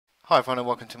Hi everyone and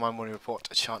welcome to my morning report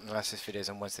chart analysis videos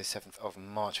on Wednesday 7th of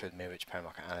March with me, Rich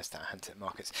Market Analyst at Hantec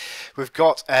Markets. We've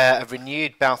got a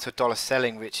renewed bout of dollar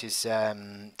selling which is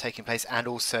taking place, and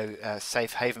also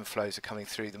safe haven flows are coming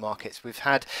through the markets. We've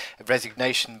had a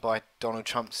resignation by Donald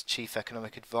Trump's chief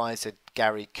economic advisor,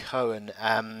 Gary Cohen.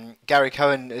 Gary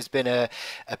Cohen has been a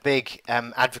big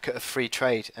advocate of free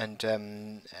trade, and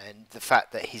the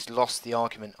fact that he's lost the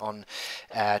argument on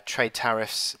trade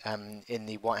tariffs in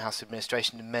the White House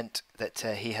administration meant that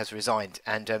he has resigned,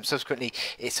 and subsequently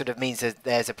it sort of means that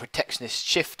there's a protectionist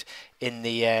shift in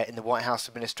the White House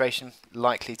administration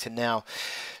likely to now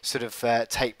sort of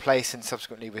take place, and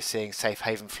subsequently we're seeing safe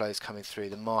haven flows coming through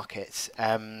the markets.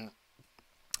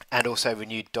 And also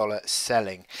renewed dollar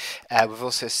selling. We've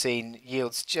also seen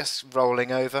yields just rolling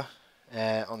over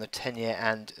on the 10-year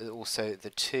and also the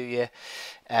 2-year.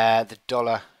 The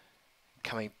dollar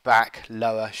coming back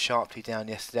lower, sharply down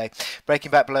yesterday,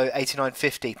 breaking back below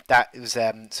 89.50. That was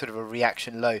sort of a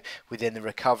reaction low within the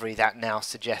recovery. That now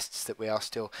suggests that we are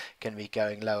still going to be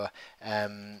going lower.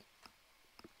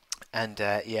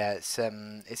 Yeah, it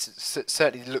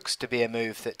certainly looks to be a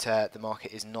move that the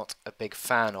market is not a big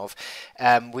fan of.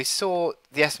 We saw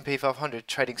the S&P 500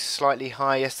 trading slightly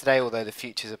higher yesterday, although the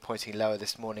futures are pointing lower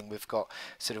this morning. We've got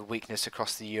sort of weakness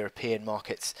across the European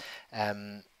markets,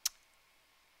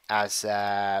 as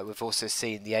we've also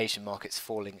seen the Asian markets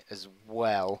falling as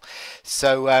well.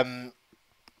 So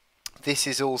this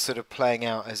is all sort of playing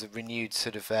out as a renewed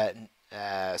sort of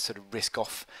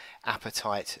risk-off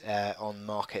appetite on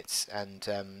markets, and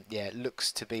yeah, it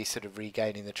looks to be sort of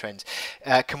regaining the trends.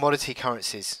 Commodity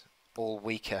currencies all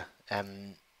weaker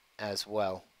as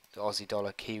well. The Aussie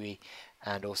dollar, Kiwi,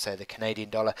 and also the Canadian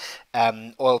dollar.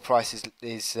 Oil price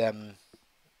is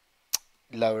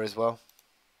lower as well,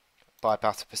 by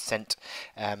about 1%,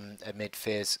 amid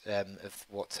fears of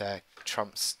what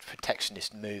Trump's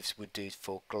protectionist moves would do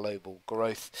for global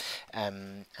growth.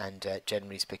 And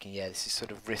generally speaking, yeah, this is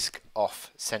sort of risk-off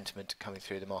sentiment coming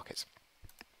through the markets.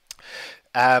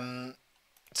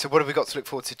 So what have we got to look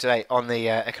forward to today on the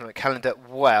economic calendar?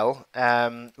 Well,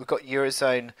 we've got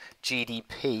Eurozone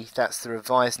GDP. That's the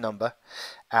revised number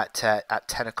at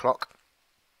 10 o'clock.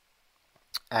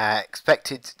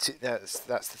 Expected to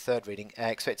that's the third reading.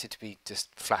 Expected to be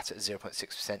just flat at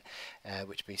 0.6%,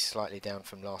 which would be slightly down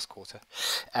from last quarter.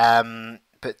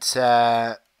 But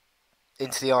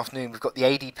into the afternoon, we've got the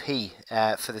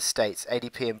ADP for the states.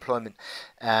 ADP employment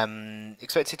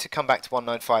expected to come back to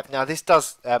 195. Now this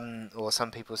does, or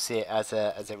some people see it as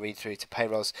a read through to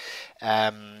payrolls.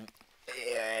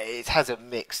 It has a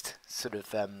mixed sort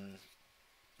of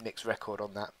mixed record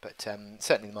on that, but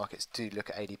certainly the markets do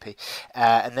look at ADP.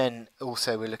 And then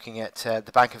also we're looking at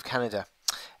the Bank of Canada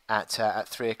at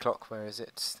 3 o'clock. Where is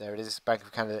it? There it is. Bank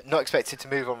of Canada not expected to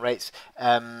move on rates,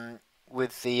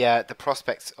 with the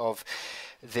prospects of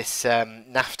this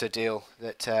NAFTA deal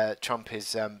that Trump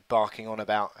is barking on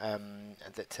about,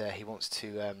 that he wants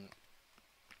to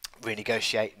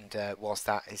renegotiate, and whilst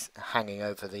that is hanging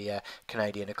over the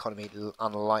Canadian economy,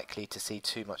 unlikely to see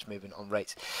too much movement on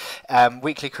rates.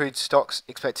 Weekly crude stocks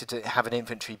expected to have an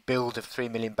inventory build of 3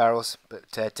 million barrels,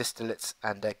 but distillates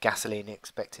and gasoline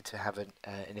expected to have an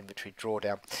inventory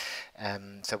drawdown.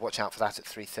 So watch out for that at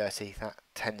 3:30. That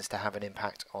tends to have an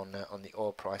impact on the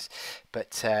oil price.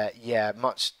 But yeah,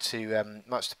 much to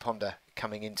ponder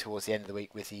coming in towards the end of the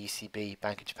week with the ECB,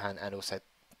 Bank of Japan, and also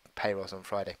payrolls on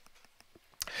Friday.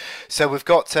 So we've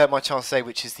got my chart today,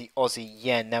 which is the Aussie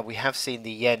yen. Now we have seen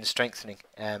the yen strengthening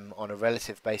on a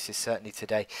relative basis, certainly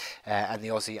today, and the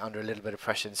Aussie under a little bit of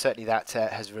pressure. And certainly that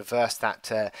has reversed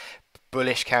that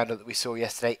bullish candle that we saw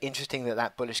yesterday. Interesting that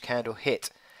that bullish candle hit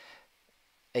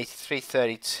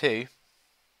 83.32,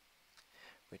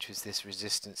 which was this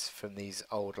resistance from these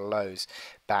old lows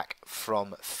back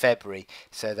from February.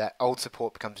 So that old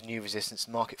support becomes new resistance,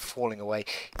 market falling away.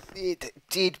 It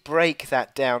did break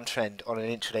that downtrend on an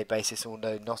intraday basis,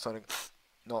 although I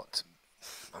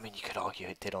mean, you could argue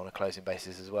it did on a closing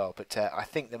basis as well, but I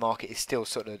think the market is still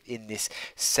sort of in this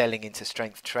selling into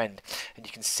strength trend, and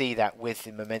you can see that with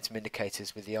the momentum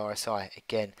indicators, with the RSI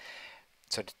again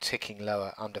sort of ticking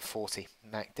lower under 40.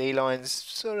 MACD lines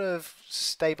sort of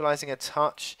stabilizing a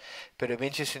touch, but it'll be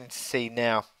interesting to see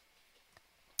now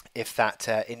if that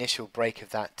initial break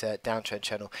of that downtrend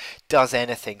channel does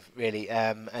anything really,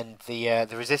 and the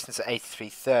resistance at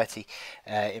 83.30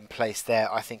 in place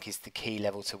there, I think is the key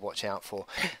level to watch out for.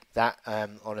 That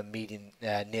on a medium,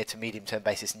 near to medium term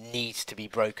basis needs to be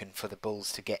broken for the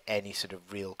bulls to get any sort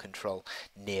of real control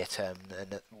near term,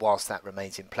 and whilst that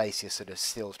remains in place, you're sort of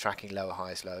still tracking lower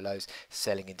highs, lower lows,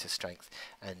 selling into strength,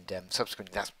 and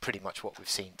subsequently that's pretty much what we've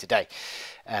seen today.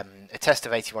 A test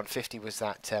of 81.50 was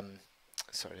that.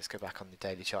 Sorry, let's go back on the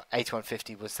daily chart.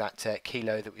 81.50 was that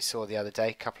kilo that we saw the other day.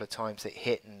 A couple of times it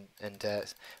hit and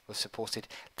was supported.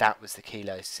 That was the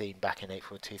kilo seen back in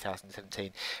April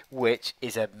 2017, which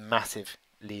is a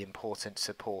massively important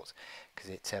support because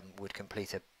it would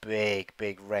complete a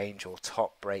big range or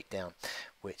top breakdown,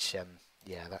 which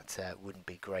yeah, that wouldn't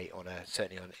be great on a,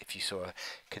 certainly on, if you saw a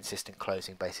consistent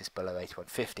closing basis below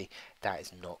 81.50. That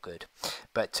is not good.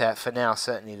 But for now,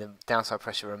 certainly the downside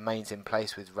pressure remains in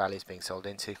place with rallies being sold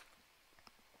into.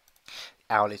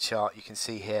 Hourly chart, you can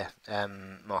see here,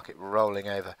 market rolling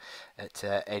over at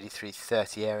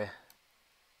 83.30 area,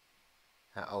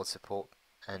 old support,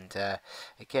 and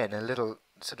again a little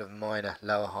sort of minor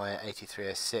lower high at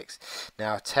 83.06.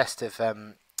 Now a test of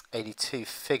 82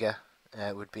 figure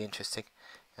would be interesting.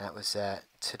 That was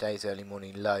today's early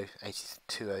morning low,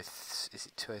 82.03, is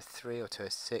it 203 or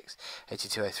 206?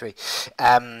 82.03,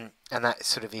 and that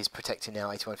sort of is protecting now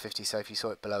 81.50. So if you saw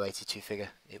it below 82 figure,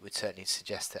 it would certainly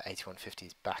suggest that 81.50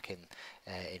 is back in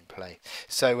play.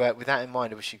 So with that in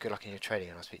mind, I wish you good luck in your trading,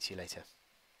 and I'll speak to you later.